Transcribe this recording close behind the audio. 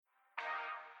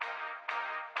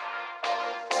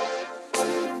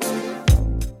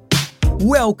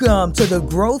Welcome to the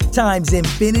Growth Times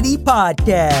Infinity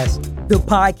podcast, the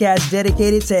podcast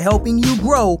dedicated to helping you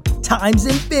grow times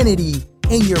infinity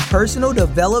in your personal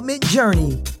development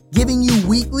journey, giving you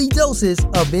weekly doses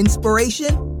of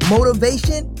inspiration,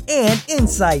 motivation, and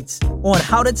insights on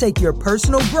how to take your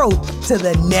personal growth to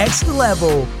the next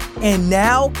level. And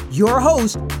now, your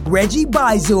host, Reggie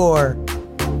Bizor.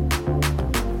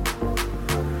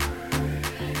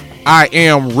 I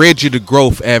am Reggie the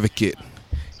Growth Advocate,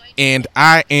 and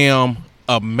I am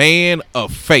a man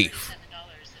of faith,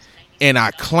 and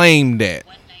I claim that,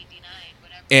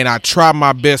 and I try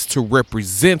my best to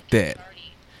represent that.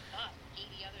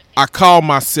 I call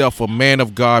myself a man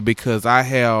of God because I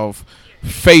have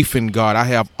faith in God. I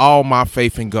have all my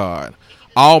faith in God.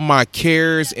 All my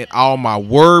cares and all my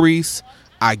worries,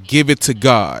 I give it to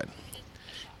God.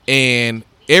 And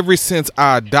ever since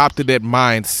I adopted that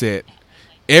mindset,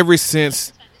 ever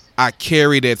since I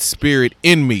carry that spirit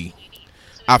in me,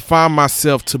 I find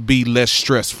myself to be less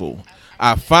stressful.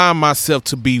 I find myself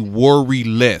to be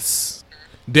worry-less.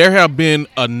 There have been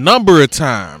a number of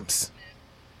times,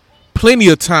 plenty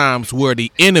of times where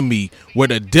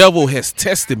the devil has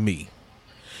tested me.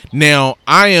 Now,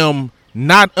 I am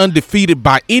not undefeated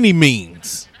by any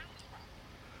means,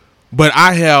 but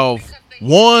I have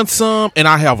won some and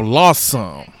I have lost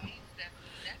some.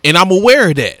 And I'm aware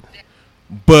of that.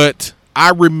 But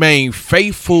I remain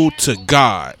faithful to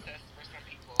God.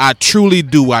 I truly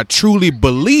do. I truly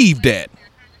believe that.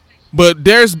 But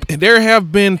there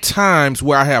have been times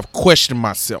where I have questioned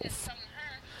myself.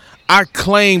 I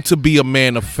claim to be a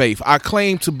man of faith. I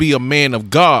claim to be a man of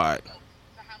God.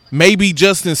 Maybe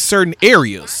just in certain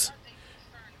areas.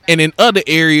 And in other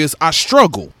areas, I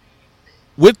struggle.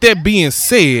 With that being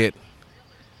said,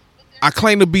 I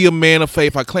claim to be a man of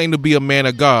faith. I claim to be a man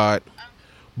of God.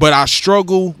 But I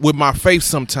struggle with my faith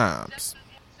sometimes.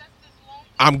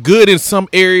 I'm good in some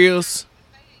areas,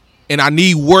 and I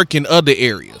need work in other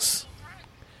areas.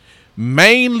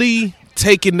 Mainly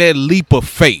taking that leap of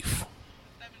faith.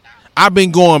 I've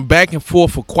been going back and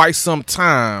forth for quite some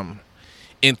time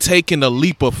and taking a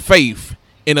leap of faith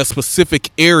in a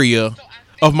specific area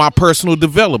of my personal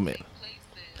development.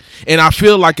 And I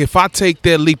feel like if I take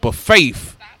that leap of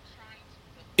faith,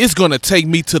 it's going to take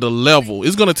me to the level.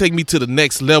 It's going to take me to the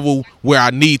next level where I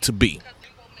need to be.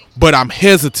 But I'm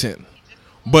hesitant.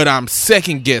 But I'm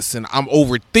second guessing. I'm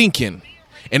overthinking.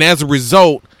 And as a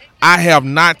result, I have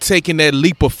not taken that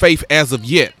leap of faith as of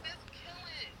yet.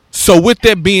 So with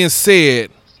that being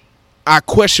said, I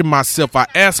question myself. I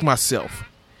ask myself,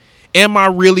 am I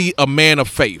really a man of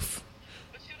faith?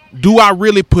 Do I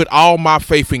really put all my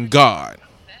faith in God?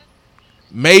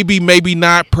 Maybe, maybe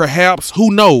not, perhaps,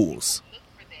 who knows?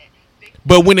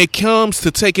 But when it comes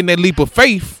to taking that leap of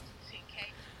faith,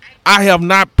 I have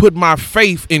not put my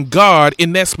faith in God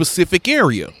in that specific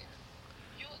area.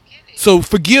 So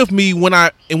forgive me when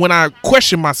I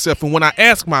question myself and when I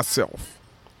ask myself,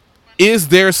 is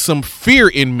there some fear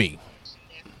in me?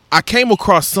 I came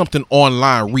across something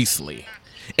online recently,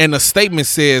 and the statement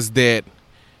says that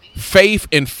faith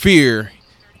and fear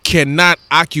cannot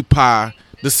occupy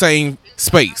the same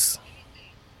space.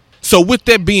 So with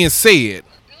that being said,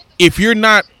 if you're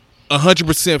not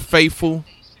 100% faithful,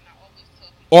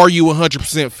 are you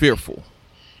 100% fearful?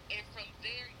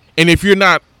 And if you're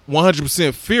not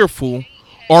 100% fearful,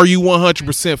 are you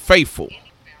 100% faithful?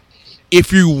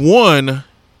 If you won,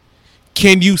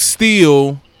 can you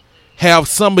still have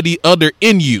somebody other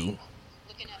in you?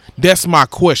 That's my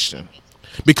question.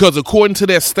 Because according to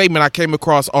that statement I came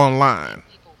across online,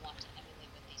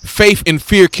 faith and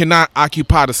fear cannot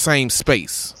occupy the same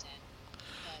space.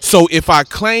 So if I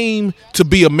claim to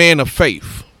be a man of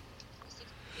faith,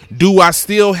 do I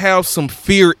still have some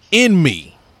fear in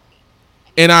me?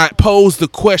 And I pose the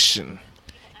question,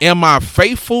 am I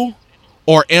faithful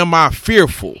or am I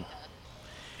fearful?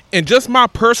 And just my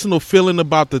personal feeling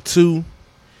about the two,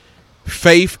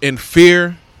 faith and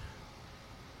fear,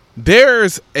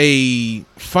 there's a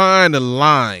fine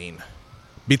line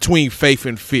between faith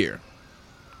and fear.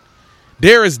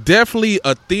 There is definitely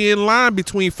a thin line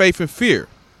between faith and fear.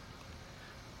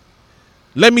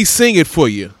 Let me sing it for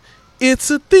you.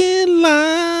 It's a thin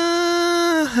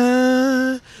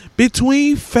line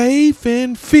between faith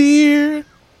and fear.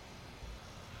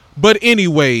 But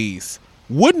anyways,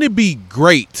 wouldn't it be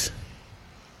great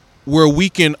where we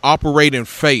can operate in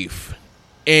faith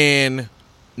and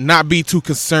not be too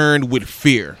concerned with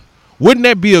fear? Wouldn't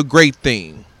that be a great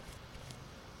thing?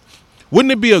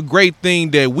 Wouldn't it be a great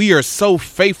thing that we are so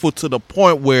faithful to the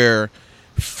point where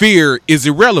fear is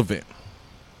irrelevant?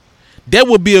 That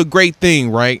would be a great thing,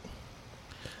 right?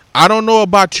 I don't know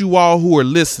about you all who are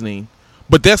listening,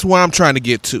 but that's where I'm trying to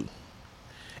get to.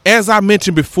 As I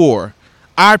mentioned before,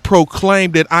 I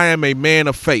proclaim that I am a man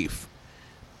of faith,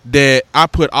 that I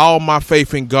put all my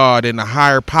faith in God and a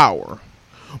higher power.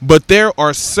 But there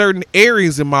are certain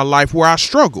areas in my life where I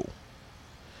struggle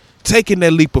taking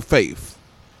that leap of faith.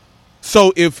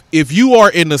 So if you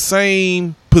are in the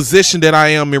same position that I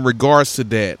am in regards to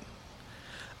that,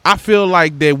 I feel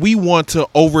like that we want to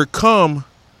overcome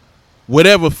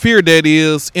whatever fear that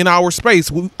is in our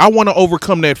space. I want to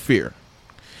overcome that fear.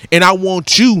 And I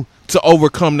want you to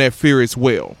overcome that fear as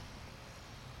well.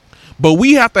 But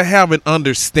we have to have an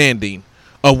understanding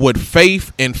of what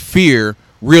faith and fear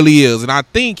really is. And I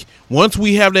think once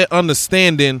we have that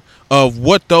understanding of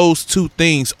what those two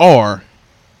things are,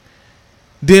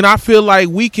 then I feel like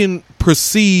we can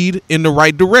proceed in the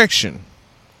right direction.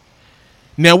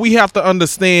 Now, we have to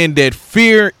understand that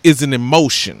fear is an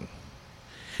emotion.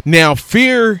 Now,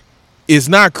 fear is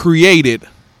not created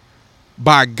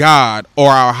by God or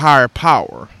our higher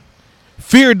power.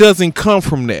 Fear doesn't come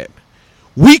from that.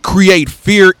 We create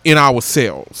fear in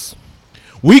ourselves.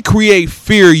 We create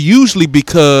fear usually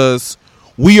because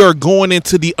we are going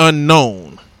into the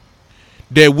unknown,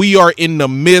 that we are in the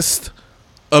midst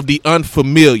of the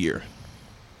unfamiliar.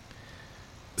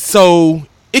 So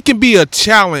it can be a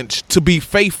challenge to be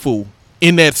faithful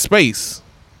in that space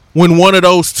when one of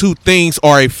those two things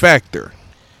are a factor.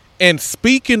 And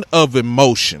speaking of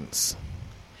emotions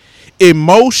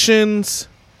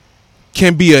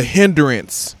can be a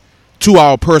hindrance to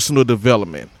our personal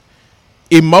development.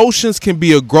 Emotions can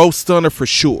be a growth stunner for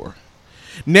sure.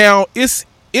 Now, it's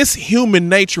human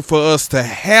nature for us to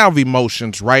have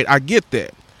emotions, right? I get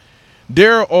that.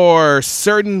 There are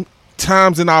certain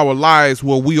times in our lives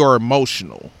where we are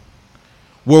emotional,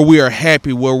 where we are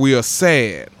happy, where we are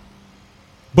sad.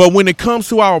 But when it comes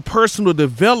to our personal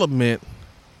development,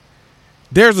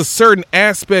 there's a certain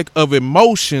aspect of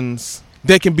emotions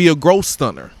that can be a growth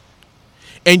stunner.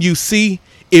 And you see,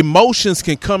 emotions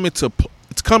can come into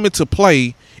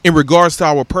play in regards to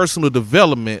our personal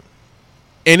development,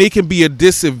 and it can be a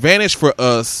disadvantage for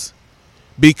us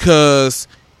because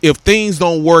if things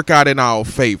don't work out in our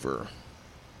favor,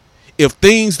 if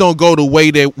things don't go the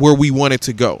way that where we want it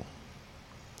to go,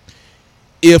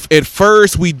 if at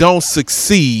first we don't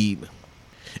succeed,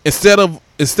 instead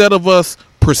of us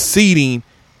proceeding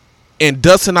and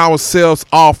dusting ourselves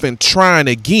off and trying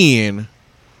again,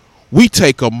 we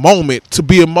take a moment to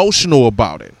be emotional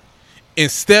about it.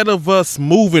 Instead of us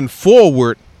moving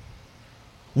forward,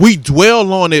 we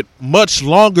dwell on it much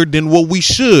longer than what we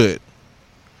should.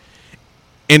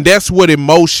 And that's what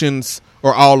emotions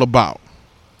are all about.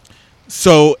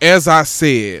 So, as I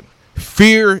said,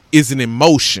 fear is an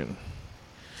emotion.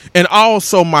 And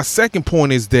also, my second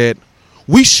point is that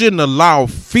we shouldn't allow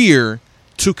fear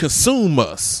to consume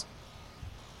us.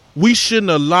 We shouldn't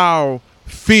allow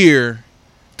fear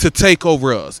to take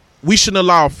over us. We shouldn't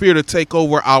allow fear to take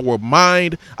over our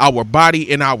mind, our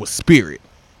body, and our spirit.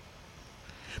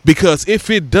 Because if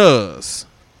it does,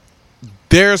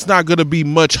 there's not going to be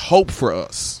much hope for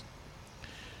us.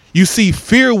 You see,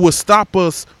 fear will stop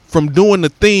us from doing the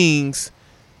things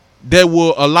that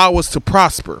will allow us to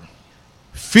prosper.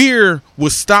 Fear will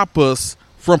stop us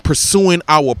from pursuing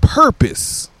our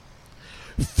purpose.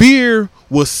 Fear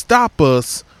will stop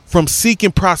us from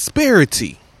seeking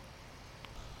prosperity.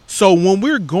 So when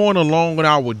we're going along with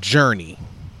our journey,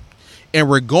 and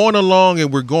we're going along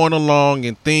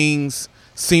and things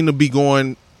seem to be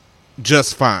going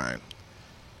just fine.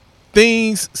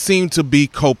 Things seem to be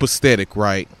copacetic,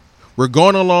 right? We're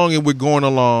going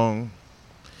along.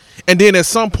 And then at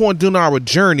some point during our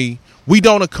journey, we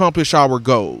don't accomplish our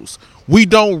goals. We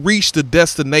don't reach the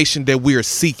destination that we are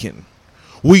seeking.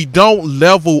 We don't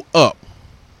level up.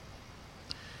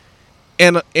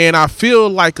 And I feel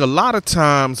like a lot of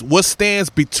times what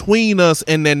stands between us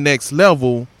and that next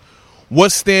level,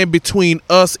 what stands between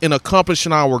us and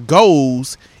accomplishing our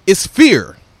goals is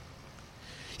fear.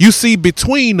 You see,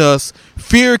 between us,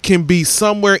 fear can be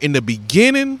somewhere in the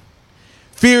beginning,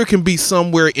 fear can be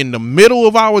somewhere in the middle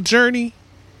of our journey,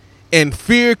 and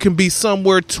fear can be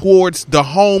somewhere towards the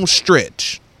home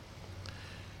stretch.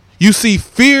 You see,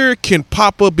 fear can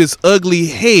pop up its ugly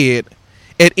head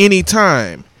at any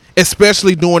time,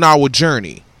 especially during our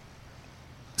journey.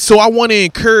 So I want to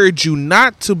encourage you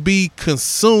not to be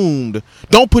consumed.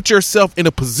 Don't put yourself in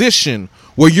a position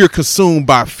where you're consumed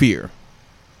by fear.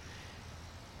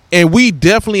 And we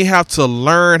definitely have to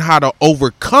learn how to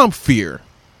overcome fear.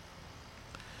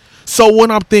 So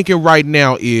what I'm thinking right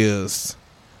now is,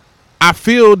 I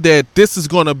feel that this is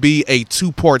going to be a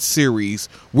 2-part series.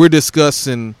 We're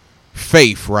discussing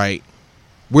faith, right?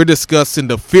 We're discussing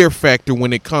the fear factor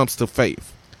when it comes to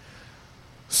faith.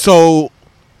 So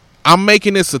I'm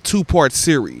making this a 2-part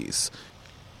series.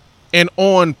 And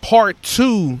on part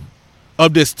 2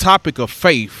 of this topic of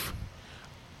faith,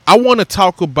 I want to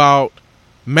talk about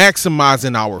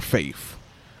maximizing our faith.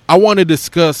 I want to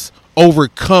discuss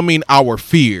overcoming our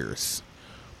fears,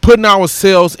 putting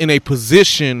ourselves in a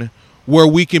position where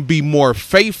we can be more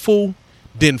faithful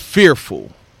than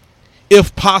fearful.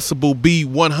 If possible, be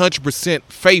 100%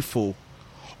 faithful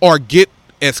or get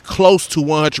as close to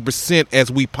 100% as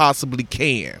we possibly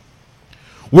can.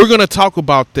 We're going to talk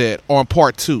about that on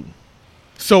part 2.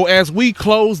 So as we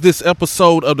close this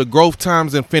episode of the Growth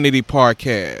Times Infinity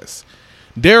podcast,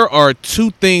 there are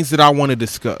 2 things that I want to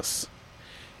discuss.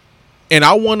 And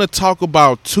I want to talk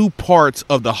about 2 parts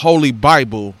of the Holy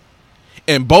Bible,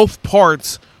 and both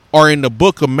parts are in the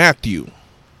book of Matthew,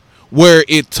 where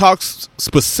it talks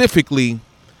specifically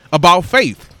about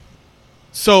faith.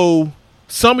 So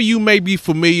some of you may be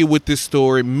familiar with this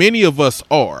story. Many of us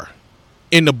are.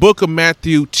 In the book of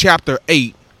Matthew, chapter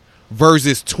 8,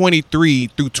 verses 23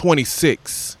 through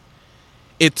 26,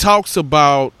 it talks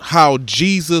about how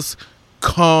Jesus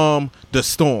calmed the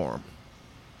storm.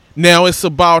 Now, it's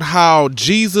about how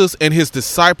Jesus and his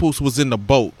disciples was in the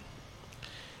boat,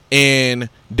 and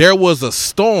there was a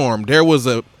storm. There was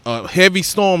a heavy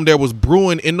storm that was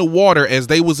brewing in the water as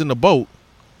they was in the boat.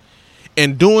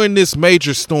 And during this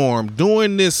major storm,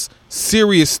 during this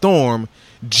serious storm,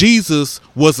 Jesus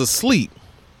was asleep,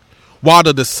 while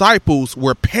the disciples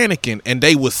were panicking and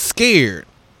they was scared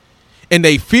and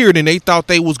they feared and they thought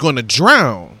they was going to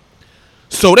drown.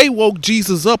 So they woke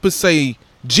Jesus up and say,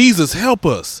 "Jesus, help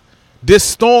us. This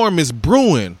storm is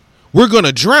brewing. We're going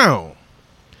to drown."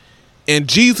 And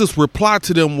Jesus' reply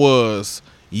to them was,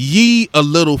 "Ye a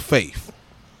little faith."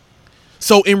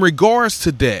 So in regards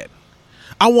to that,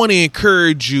 I want to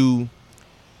encourage you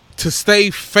to stay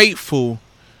faithful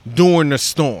during the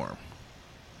storm.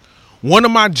 One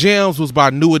of my jams was by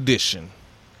New Edition,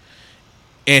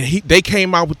 and they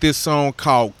came out with this song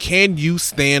called "Can You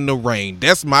Stand the Rain?"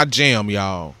 That's my jam,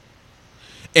 y'all.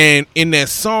 And in that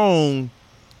song,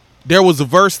 there was a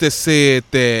verse that said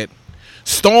that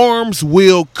storms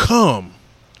will come.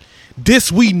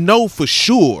 This we know for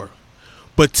sure.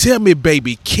 But tell me,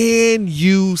 baby, can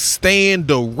you stand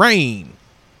the rain?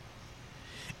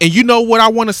 And you know what I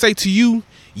want to say to you?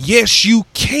 Yes, you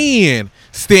can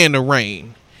stand the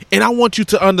rain. And I want you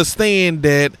to understand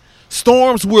that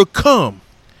storms will come.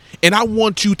 And I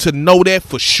want you to know that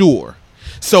for sure.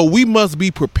 So we must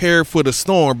be prepared for the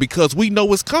storm because we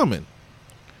know it's coming.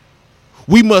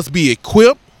 We must be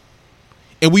equipped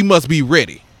and we must be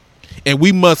ready. And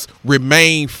we must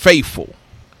remain faithful.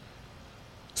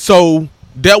 So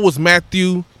that was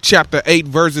Matthew chapter 8,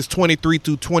 verses 23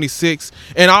 through 26.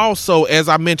 And also, as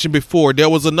I mentioned before, there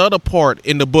was another part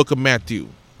in the book of Matthew,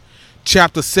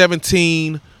 chapter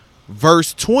 17,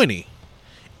 verse 20.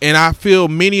 And I feel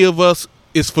many of us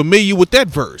is familiar with that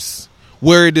verse,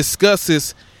 where it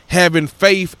discusses having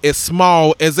faith as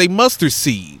small as a mustard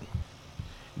seed.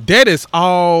 That is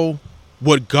all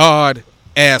what God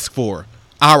asked for,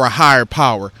 our higher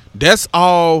power. That's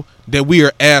all that we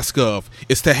are asked of,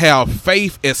 is to have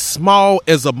faith as small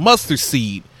as a mustard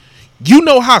seed. You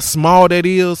know how small that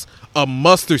is? A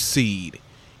mustard seed.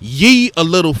 Ye a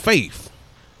little faith.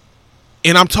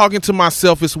 And I'm talking to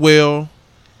myself as well.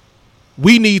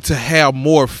 We need to have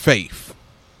more faith.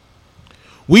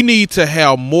 We need to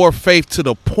have more faith to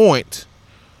the point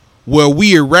where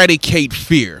we eradicate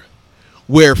fear,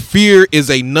 where fear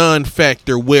is a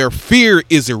non-factor, where fear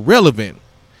is irrelevant.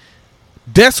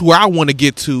 That's where I want to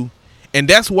get to. And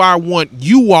that's where I want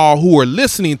you all who are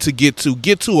listening to get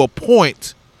to a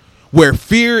point where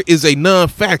fear is a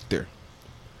non-factor.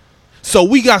 So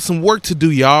we got some work to do,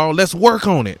 y'all. Let's work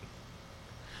on it.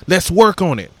 Let's work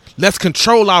on it. Let's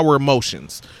control our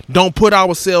emotions. Don't put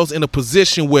ourselves in a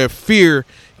position where fear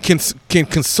can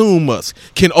consume us,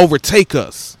 can overtake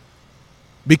us.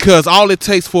 Because all it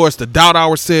takes for us to doubt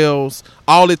ourselves,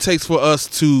 all it takes for us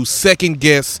to second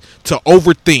guess, to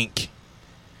overthink.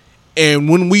 And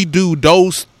when we do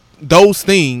those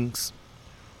things,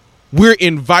 we're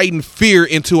inviting fear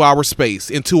into our space,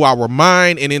 into our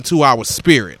mind, and into our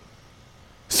spirit.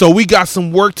 So we got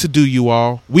some work to do, you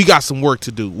all. We got some work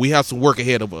to do. We have some work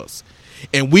ahead of us.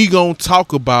 And we gonna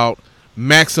talk about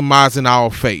maximizing our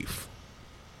faith.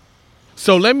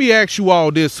 So let me ask you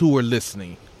all this who are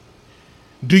listening.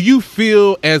 Do you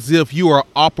feel as if you are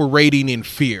operating in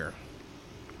fear?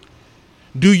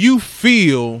 Do you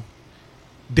feel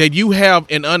that you have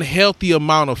an unhealthy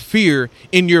amount of fear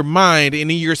in your mind and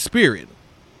in your spirit?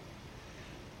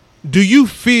 Do you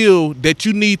feel that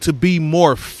you need to be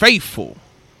more faithful?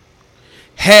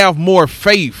 Have more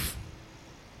faith?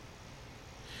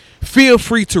 Feel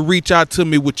free to reach out to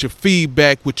me with your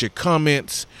feedback, with your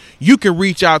comments. You can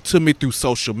reach out to me through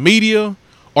social media,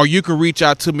 or you can reach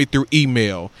out to me through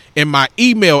email. And my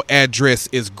email address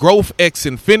is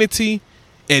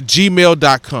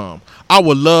growthxinfinity@gmail.com. I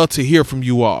would love to hear from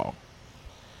you all.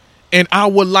 And I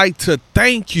would like to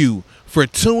thank you for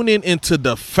tuning into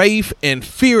the Faith and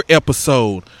Fear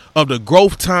episode of the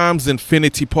Growth Times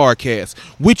Infinity podcast,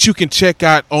 which you can check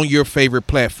out on your favorite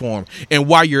platform. And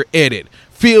while you're at it,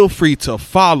 feel free to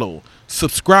follow,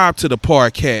 subscribe to the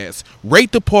podcast,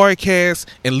 rate the podcast,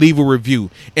 and leave a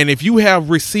review. And if you have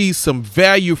received some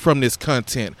value from this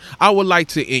content, I would like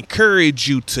to encourage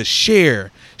you to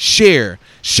share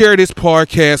this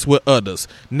podcast with others.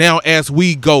 Now, as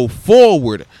we go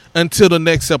forward until the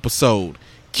next episode,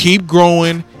 keep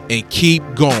growing and keep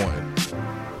going.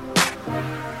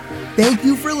 Thank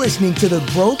you for listening to the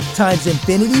Growth Times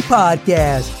Infinity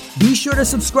podcast. Be sure to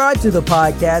subscribe to the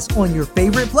podcast on your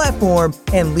favorite platform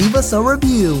and leave us a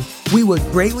review. We would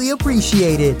greatly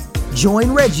appreciate it.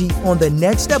 Join Reggie on the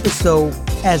next episode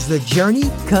as the journey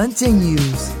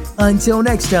continues. Until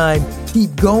next time,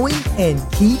 keep going and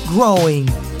keep growing.